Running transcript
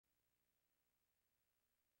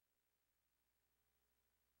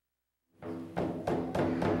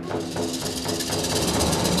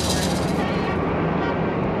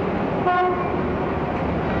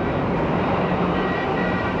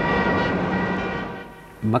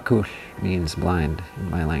Makush means blind in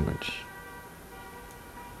my language.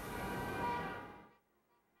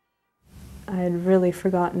 I had really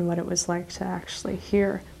forgotten what it was like to actually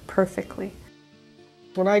hear perfectly.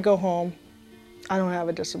 When I go home, I don't have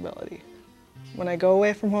a disability. When I go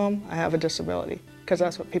away from home, I have a disability, because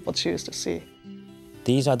that's what people choose to see.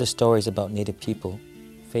 These are the stories about Native people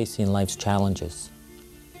facing life's challenges,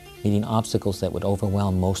 meeting obstacles that would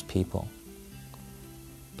overwhelm most people.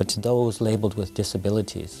 But to those labeled with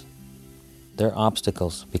disabilities, their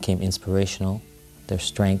obstacles became inspirational, their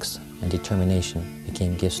strengths and determination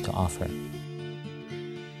became gifts to offer.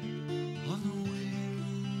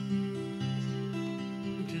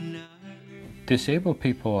 Disabled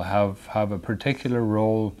people have a particular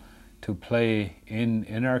role to play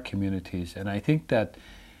in our communities, and I think that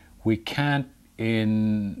we can't,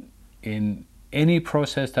 in any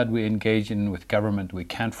process that we engage in with government, we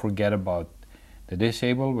can't forget about the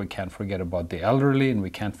disabled, we can't forget about the elderly, and we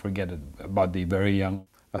can't forget about the very young.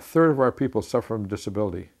 A third of our people suffer from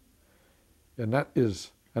disability, and that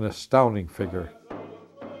is an astounding figure.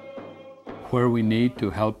 Where we need to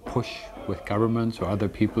help push with governments or other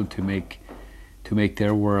people to make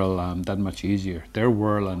their world that much easier, their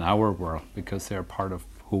world and our world, because they're part of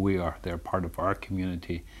who we are, they're part of our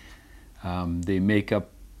community. They make up,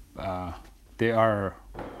 they are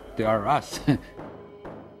us.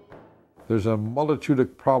 There's a multitude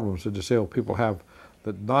of problems that disabled people have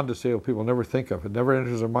that non-disabled people never think of. It never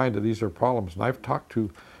enters their mind that these are problems. And I've talked to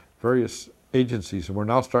various agencies, and we're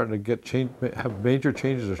now starting to have major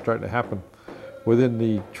changes are starting to happen within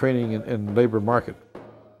the training and labor market.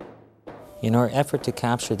 In our effort to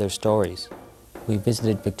capture their stories, we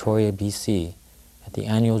visited Victoria, BC at the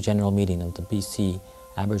annual general meeting of the BC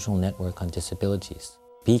Aboriginal Network on Disabilities.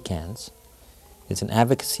 BCANDS is an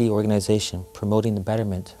advocacy organization promoting the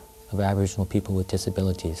betterment of Aboriginal people with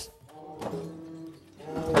disabilities.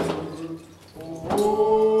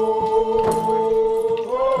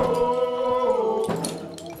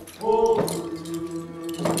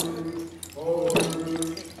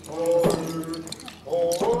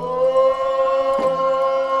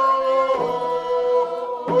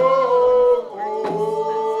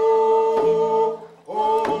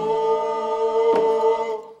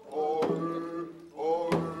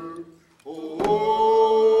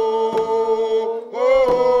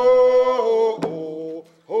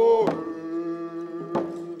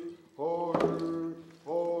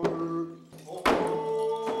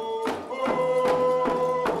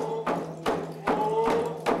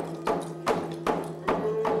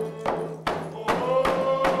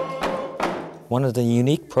 One of the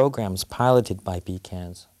unique programs piloted by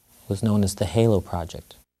BCANDS was known as the HALO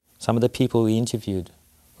Project. Some of the people we interviewed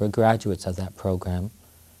were graduates of that program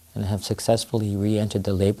and have successfully re-entered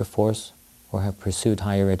the labor force or have pursued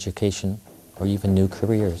higher education or even new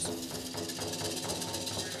careers.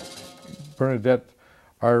 Bernadette,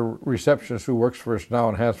 our receptionist who works for us now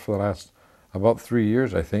and has for the last about 3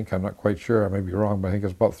 years, I think, I'm not quite sure, I may be wrong, but I think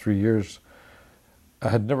it's about 3 years,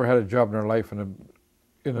 had never had a job in her life, and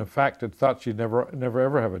in fact had thought she'd never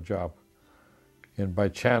ever have a job. And by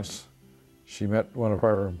chance, she met one of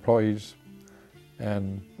our employees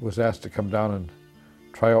and was asked to come down and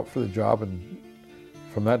try out for the job, and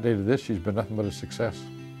from that day to this, she's been nothing but a success.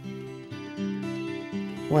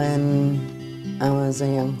 When I was a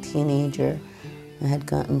young teenager, I had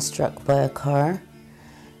gotten struck by a car,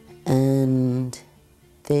 and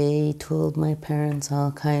they told my parents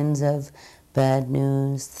all kinds of bad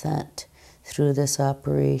news, that through this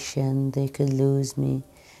operation they could lose me.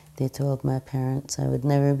 They told my parents I would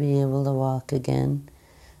never be able to walk again,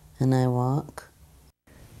 and I walk.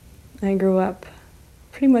 I grew up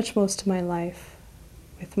pretty much most of my life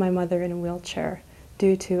with my mother in a wheelchair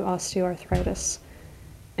due to osteoarthritis.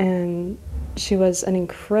 And she was an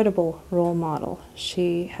incredible role model.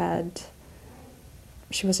 She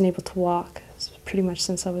wasn't able to walk pretty much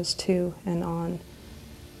since I was 2 and on.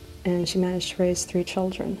 And she managed to raise 3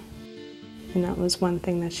 children. And that was one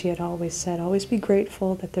thing that she had always said, always be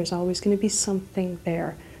grateful that there's always going to be something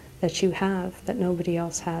there that you have that nobody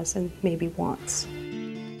else has and maybe wants.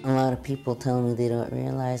 A lot of people tell me they don't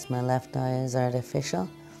realize my left eye is artificial,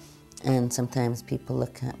 and sometimes people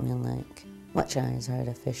look at me like, which eye is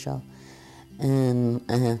artificial? And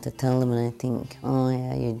I have to tell them, and I think, oh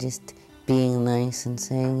yeah, you're just being nice and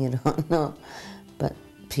saying you don't know. But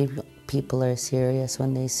people are serious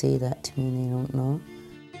when they say that to me, they don't know.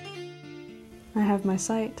 I have my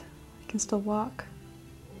sight. I can still walk.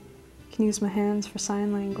 I can use my hands for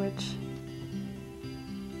sign language.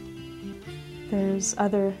 There's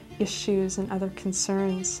other issues and other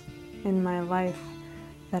concerns in my life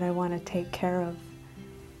that I want to take care of.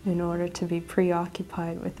 in order to be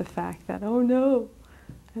preoccupied with the fact that, oh no,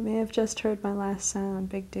 I may have just heard my last sound,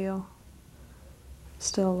 big deal.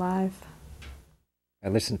 Still alive. I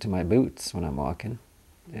listen to my boots when I'm walking,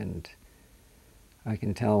 and I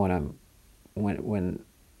can tell when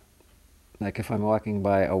like if I'm walking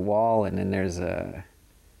by a wall and then there's a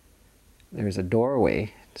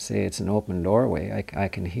doorway, say it's an open doorway, I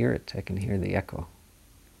can hear it. I can hear the echo.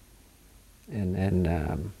 And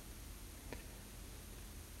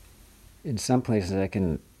in some places I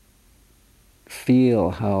can feel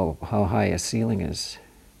how high a ceiling is.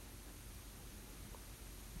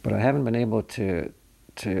 But I haven't been able to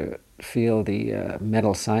feel the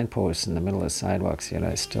metal signposts in the middle of sidewalks yet.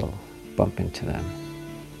 I still bump into them.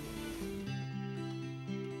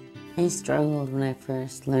 I struggled when I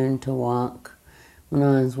first learned to walk. When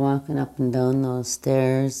I was walking up and down those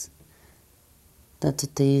stairs, that's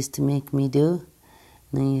what they used to make me do.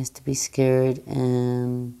 And I used to be scared,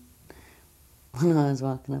 and when I was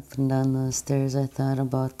walking up and down those stairs, I thought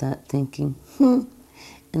about that, thinking,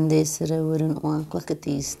 and they said I wouldn't walk. Look at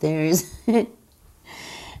these stairs.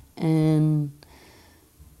 And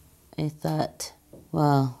I thought,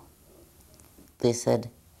 well, they said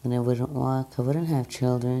that I wouldn't walk, I wouldn't have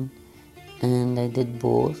children, and I did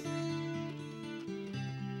both.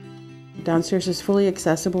 Downstairs is fully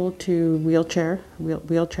accessible to wheelchair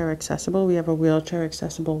accessible. We have a wheelchair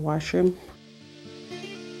accessible washroom.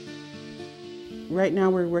 Right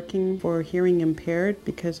now we're working for hearing impaired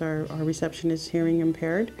because our reception is hearing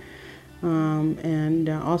impaired, and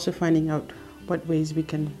also finding out what ways we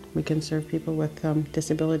can serve people with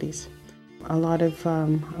disabilities. A lot of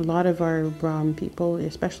our people,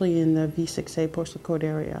 especially in the V6A postal code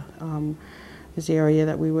area, is the area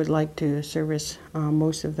that we would like to service.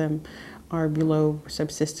 Most of them are below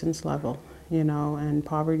subsistence level, you know, and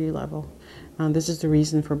poverty level. This is the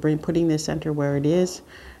reason for putting this center where it is.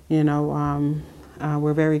 You know,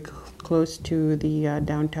 we're very close to the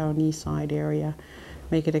downtown east side area.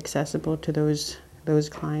 Make it accessible to those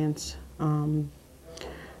clients,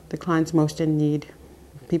 the clients most in need,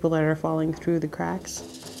 people that are falling through the cracks.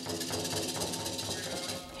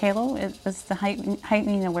 HALO is the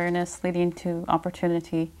Heightening Awareness Leading to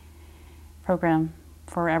Opportunity program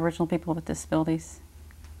for Aboriginal people with disabilities,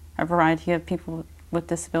 a variety of people with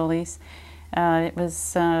disabilities. It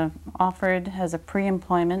was offered as a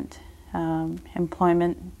pre-employment,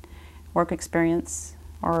 employment, work experience,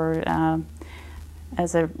 or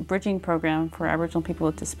as a bridging program for Aboriginal people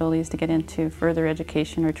with disabilities to get into further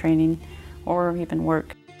education or training or even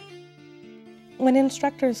work. When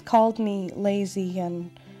instructors called me lazy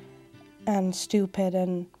and stupid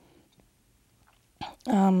and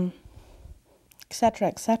et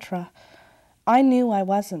cetera, I knew I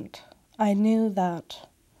wasn't. I knew that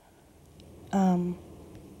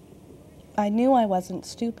I knew I wasn't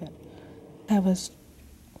stupid. I was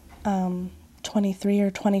 23 or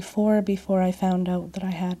 24 before I found out that I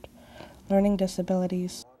had learning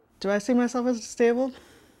disabilities. Do I see myself as disabled?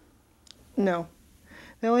 No.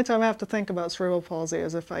 The only time I have to think about cerebral palsy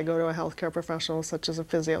is if I go to a healthcare professional such as a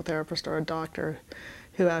physiotherapist or a doctor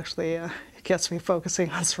who actually gets me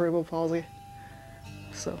focusing on cerebral palsy.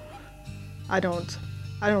 So I don't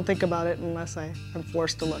think about it unless I'm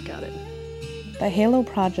forced to look at it. The HALO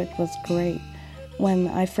project was great. When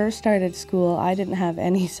I first started school, I didn't have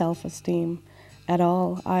any self-esteem at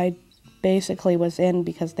all. I basically was in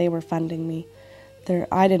because they were funding me.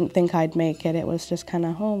 I didn't think I'd make it. It was just kind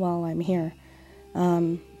of, oh, well, I'm here.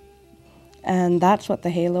 And that's what the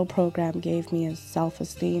HALO program gave me, is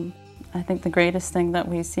self-esteem. I think the greatest thing that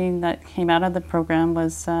we've seen that came out of the program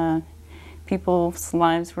was people's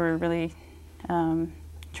lives were really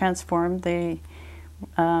transformed. They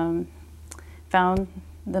found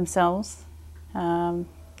themselves. The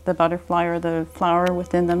butterfly or the flower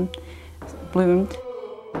within them bloomed.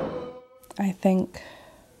 I think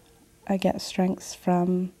I get strength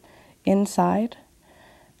from inside.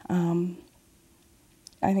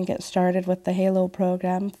 I think it started with the HALO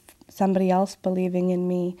program, somebody else believing in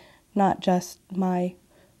me, not just my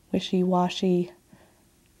wishy-washy,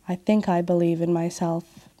 I think I believe in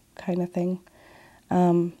myself kind of thing.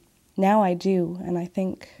 Now I do, and I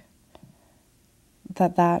think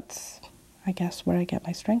that's, I guess, where I get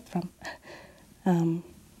my strength from.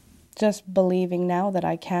 Just believing now that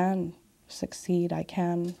I can succeed, I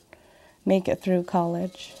can make it through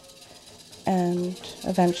college and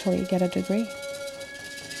eventually get a degree.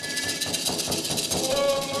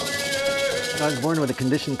 I was born with a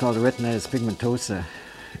condition called retinitis pigmentosa,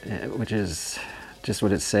 which is just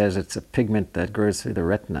what it says. It's a pigment that grows through the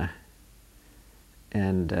retina.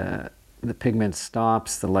 And the pigment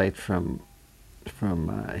stops the light from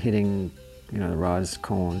hitting you know, the rods,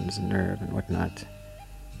 cones, and nerve and whatnot.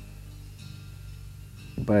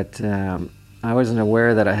 But I wasn't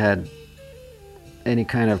aware that I had any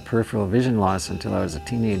kind of peripheral vision loss until I was a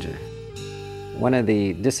teenager. One of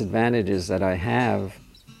the disadvantages that I have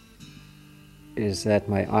is that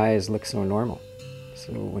my eyes look so normal.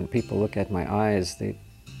 So when people look at my eyes,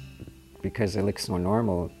 because they look so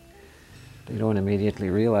normal, they don't immediately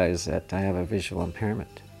realize that I have a visual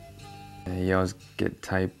impairment. You always get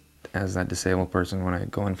typed as that disabled person when I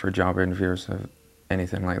go in for job interviews or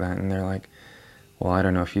anything like that, and they're like, well, I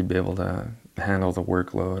don't know if you'd be able to handle the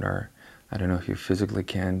workload, or I don't know if you physically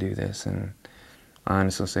can do this. And I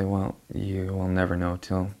honestly say, well, you will never know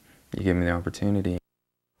till you give me the opportunity.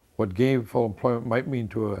 What gainful employment might mean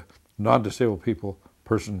to a non-disabled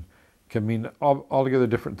person can mean altogether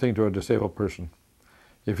different thing to a disabled person.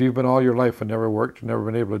 If you've been all your life and never worked, never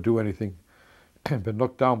been able to do anything, and been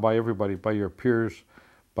looked down by everybody, by your peers,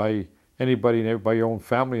 by anybody, by your own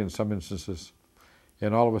family in some instances,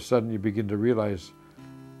 and all of a sudden you begin to realize,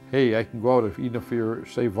 hey, I can go out, even if you're,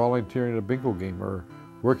 say, volunteering at a bingo game or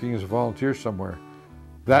working as a volunteer somewhere.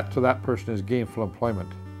 That to that person is gainful employment.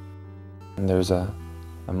 And there's a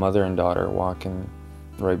mother and daughter walking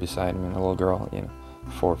right beside me, and a little girl,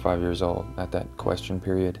 4 or 5 years old at that question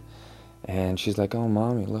period. And she's like, oh,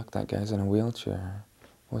 Mommy, look, that guy's in a wheelchair.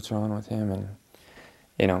 What's wrong with him? And,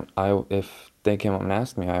 if they came up and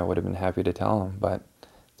asked me, I would have been happy to tell them. But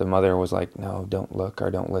the mother was like, no, don't look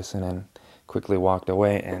or don't listen, and quickly walked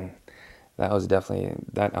away. And that was definitely,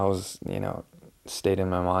 stayed in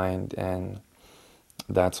my mind. And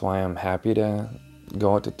that's why I'm happy to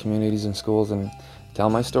go out to communities and schools and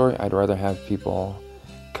tell my story. I'd rather have people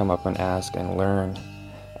come up and ask and learn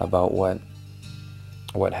about what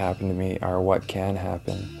happened to me or what can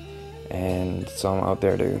happen. And so I'm out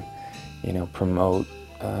there to, promote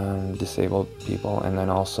disabled people, and then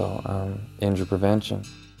also injury prevention.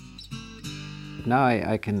 Now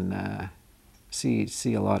I can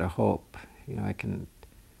see a lot of hope. I can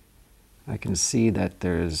see that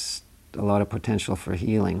there's a lot of potential for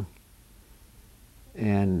healing.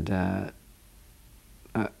 And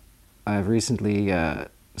I've recently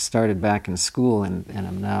started back in school, and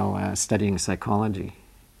I'm now studying psychology.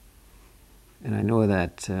 And I know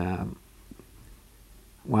that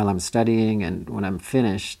while I'm studying and when I'm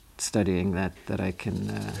finished studying, that I can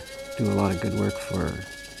do a lot of good work for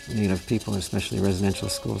Native people, especially residential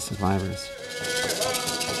school survivors.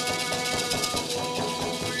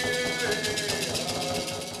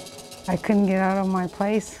 I couldn't get out of my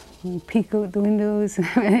place and peek out the windows, see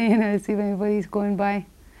if anybody's going by.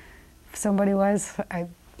 If somebody was, I'd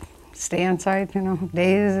stay inside,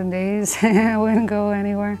 days and days. I wouldn't go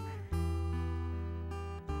anywhere.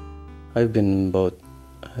 I've been in about,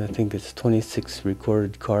 I think it's 26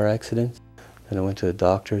 recorded car accidents. And I went to the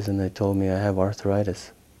doctors and they told me I have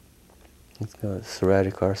arthritis. It's got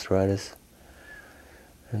psoriatic arthritis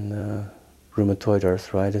and rheumatoid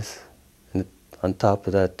arthritis. And on top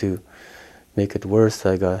of that, to make it worse,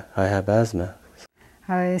 I have asthma.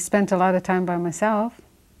 I spent a lot of time by myself,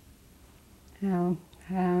 and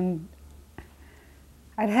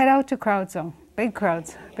I'd head out to crowds though, big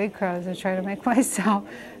crowds. I try to make myself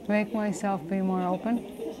be more open,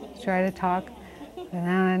 try to talk.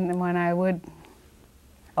 And then when I would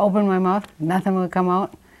open my mouth, nothing would come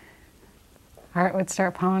out. Heart would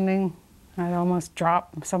start pounding. I'd almost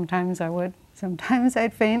drop. Sometimes I would. Sometimes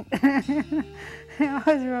I'd faint. It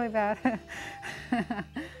was really bad.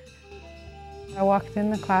 I walked in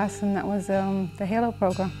the class, and that was the HALO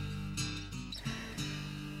program.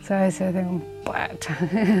 So I said, but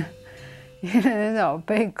there's a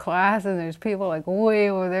big class, and there's people like way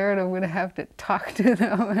over there, and I'm going to have to talk to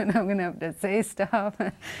them, and I'm going to have to say stuff.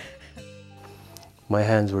 My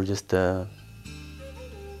hands were just all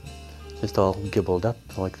gibbled up,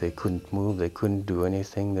 like they couldn't move, they couldn't do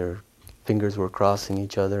anything. Their fingers were crossing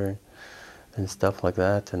each other and stuff like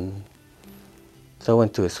that. And so I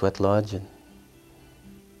went to a sweat lodge, and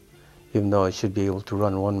even though I should be able to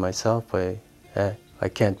run one myself, I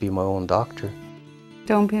can't be my own doctor.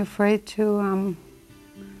 Don't be afraid to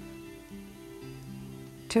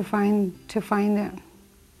find it.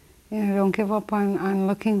 Don't give up on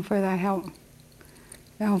looking for that help.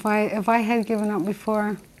 If I had given up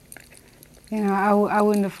before, I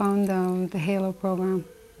wouldn't have found the HALO program.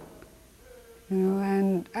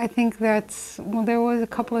 And I think there was a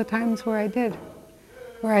couple of times where I did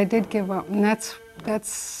give up, and that's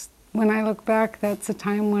when I look back, that's a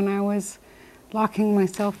time when I was locking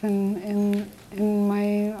myself in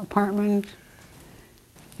my apartment,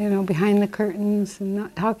 behind the curtains and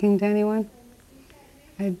not talking to anyone.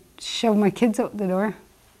 I'd shove my kids out the door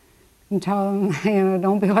and tell them, you know,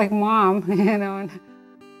 don't be like Mom, you know.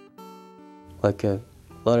 Like a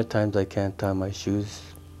lot of times I can't tie my shoes.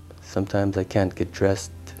 Sometimes I can't get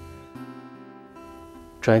dressed.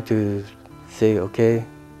 Trying to say, okay,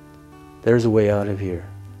 there's a way out of here.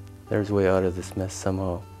 There's a way out of this mess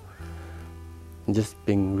somehow. And just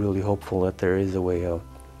being really hopeful that there is a way out.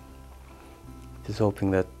 Just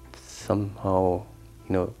hoping that somehow,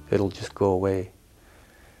 you know, it'll just go away.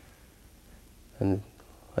 And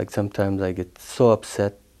like sometimes I get so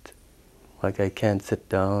upset, like I can't sit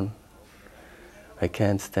down, I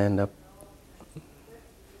can't stand up,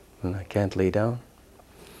 and I can't lay down.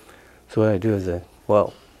 So what I do is,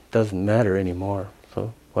 well, it doesn't matter anymore.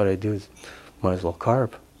 So what I do is, might as well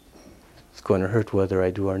carve. It's going to hurt whether I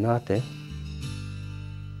do or not, eh?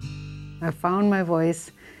 I found my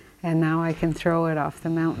voice, and now I can throw it off the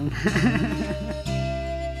mountain.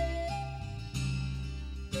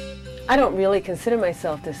 I don't really consider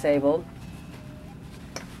myself disabled.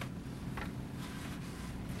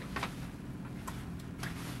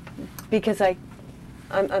 Because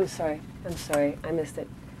I'm sorry, I missed it.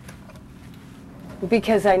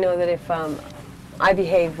 Because I know that if I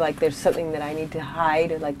behave like there's something that I need to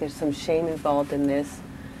hide, or like there's some shame involved in this,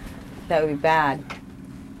 that would be bad.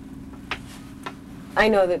 I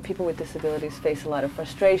know that people with disabilities face a lot of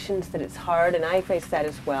frustrations, that it's hard, and I face that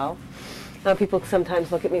as well. Now people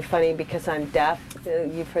sometimes look at me funny because I'm deaf.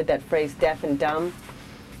 You've heard that phrase, deaf and dumb.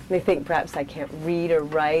 They think perhaps I can't read or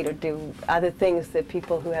write or do other things that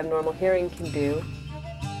people who have normal hearing can do.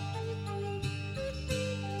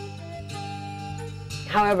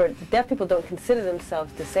 However, deaf people don't consider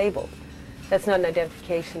themselves disabled. That's not an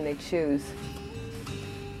identification they choose.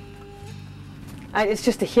 It's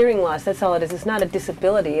just a hearing loss, that's all it is. It's not a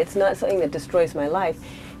disability. It's not something that destroys my life.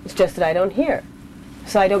 It's just that I don't hear.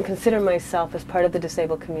 So I don't consider myself as part of the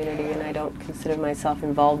disabled community, and I don't consider myself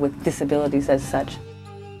involved with disabilities as such.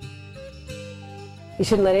 You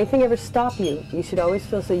shouldn't let anything ever stop you. You should always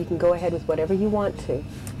feel so you can go ahead with whatever you want to.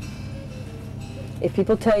 If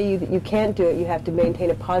people tell you that you can't do it, you have to maintain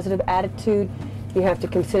a positive attitude. You have to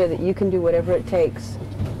consider that you can do whatever it takes.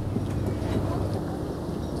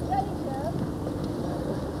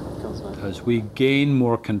 As we gain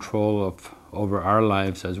more control over our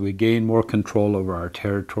lives, as we gain more control over our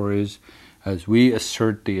territories, as we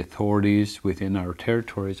assert the authorities within our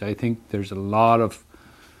territories, I think there's a lot of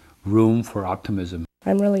room for optimism.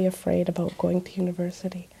 I'm really afraid about going to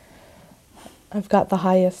university. I've got the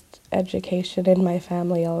highest education in my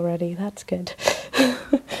family already. That's good.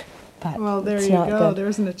 But well, there it's you not go. good.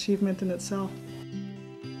 There's an achievement in itself.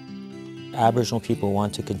 Aboriginal people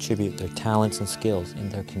want to contribute their talents and skills in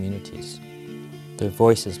their communities. Their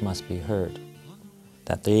voices must be heard,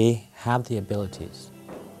 that they have the abilities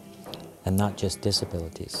and not just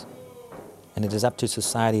disabilities. And it is up to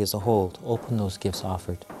society as a whole to open those gifts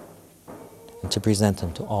offered and to present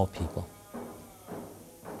them to all people.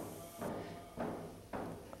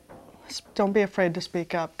 Don't be afraid to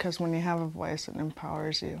speak up, because when you have a voice, it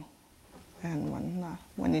empowers you. And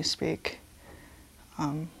when you speak,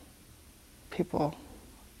 people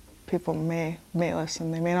may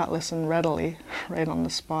listen. They may not listen readily, right on the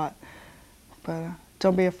spot, but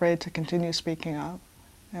don't be afraid to continue speaking up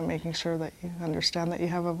and making sure that you understand that you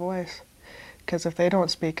have a voice. Because if they don't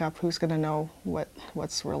speak up, who's going to know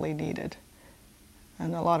what's really needed?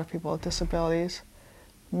 And a lot of people with disabilities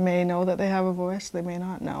may know that they have a voice, they may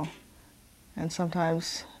not know. And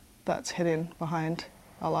sometimes that's hidden behind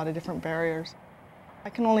a lot of different barriers. I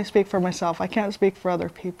can only speak for myself. I can't speak for other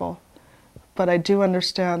people. But I do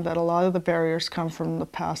understand that a lot of the barriers come from the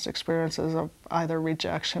past experiences of either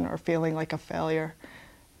rejection or feeling like a failure.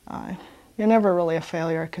 You're never really a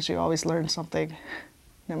failure, because you always learn something,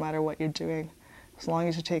 no matter what you're doing. As long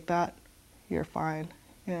as you take that, you're fine,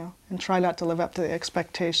 you know. And try not to live up to the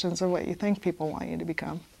expectations of what you think people want you to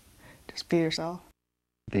become. Just be yourself.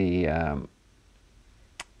 The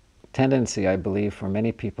tendency, I believe, for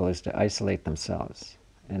many people is to isolate themselves,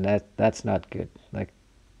 and that's not good. Like,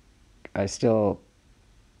 I still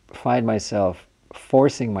find myself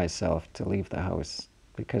forcing myself to leave the house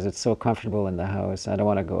because it's so comfortable in the house. I don't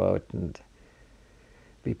want to go out and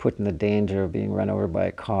be put in the danger of being run over by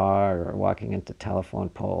a car or walking into telephone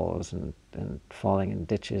poles and falling in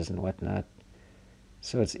ditches and whatnot.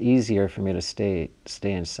 So it's easier for me to stay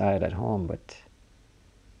inside at home,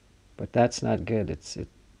 but that's not good.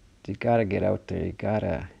 You gotta get out there.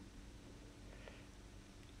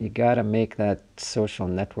 You gotta make that social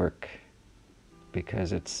network,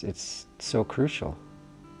 because it's so crucial.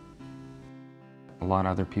 A lot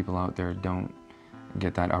of other people out there don't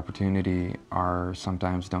get that opportunity, or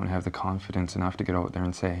sometimes don't have the confidence enough to get out there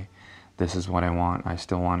and say this is what I want. I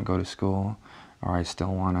still want to go to school, or I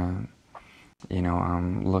still want to, you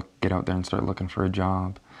know, get out there and start looking for a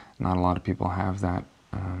job. Not a lot of people have that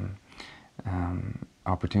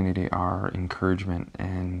opportunity or encouragement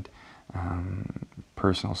and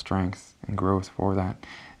personal strength and growth for that.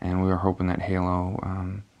 And we were hoping that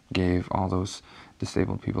Halo gave all those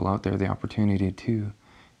disabled people out there the opportunity to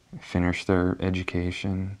finish their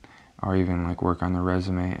education, or even like work on their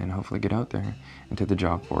resume and hopefully get out there into the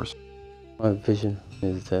job force. My vision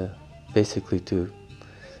is basically to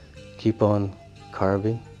keep on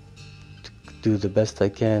carving, to do the best I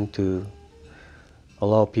can to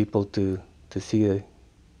allow people to see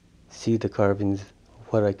the carvings,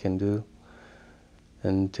 what I can do,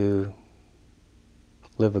 and to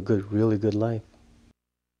live a really good life.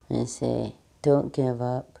 I say, don't give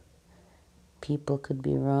up. People could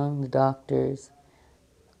be wrong, the doctors.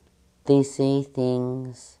 They say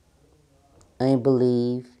things, I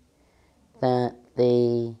believe, that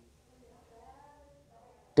they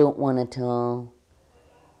don't want to tell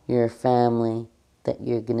your family that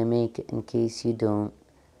you're going to make it in case you don't.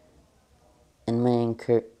 And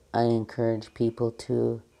I encourage people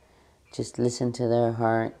to just listen to their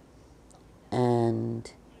heart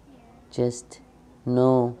and just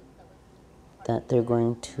know that they're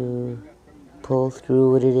going to pull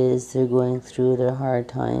through what it is they're going through, their hard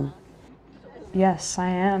time. Yes, I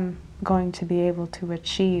am going to be able to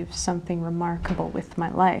achieve something remarkable with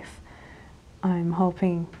my life. I'm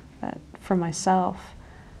hoping that for myself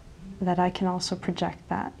that I can also project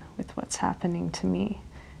that with what's happening to me,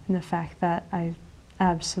 and the fact that I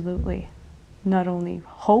absolutely not only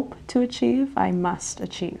hope to achieve, I must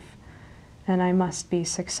achieve. And I must be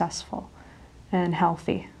successful and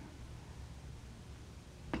healthy.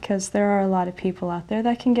 Because there are a lot of people out there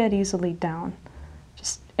that can get easily down.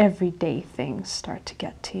 Just everyday things start to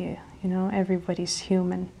get to you. You know, everybody's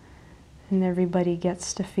human, and everybody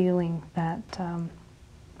gets to feeling that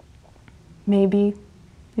maybe,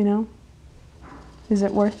 you know, is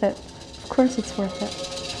it worth it? Of course it's worth it.